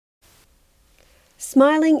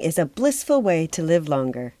Smiling is a blissful way to live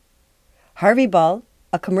longer. Harvey Ball,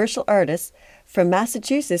 a commercial artist from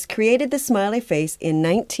Massachusetts, created the smiley face in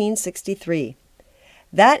 1963.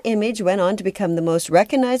 That image went on to become the most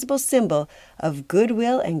recognizable symbol of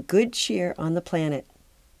goodwill and good cheer on the planet.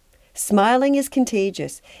 Smiling is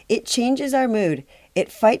contagious. It changes our mood. It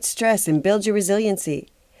fights stress and builds your resiliency.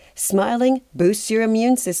 Smiling boosts your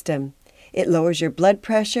immune system. It lowers your blood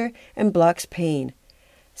pressure and blocks pain.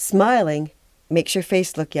 Smiling makes your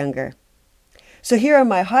face look younger. So here are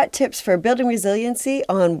my hot tips for building resiliency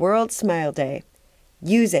on World Smile Day.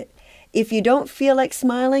 Use it. If you don't feel like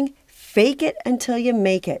smiling, fake it until you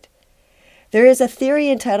make it. There is a theory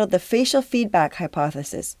entitled the facial feedback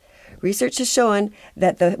hypothesis. Research has shown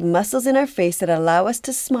that the muscles in our face that allow us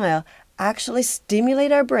to smile actually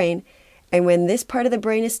stimulate our brain, and when this part of the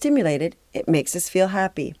brain is stimulated, it makes us feel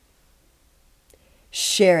happy.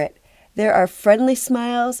 Share it. There are friendly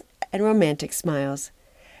smiles and romantic smiles.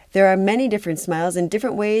 There are many different smiles and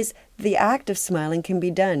different ways the act of smiling can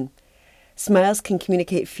be done. Smiles can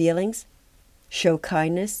communicate feelings, show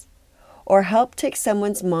kindness, or help take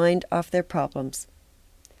someone's mind off their problems.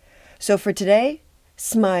 So for today,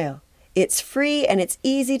 smile. It's free and it's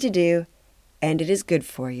easy to do, and it is good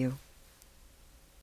for you.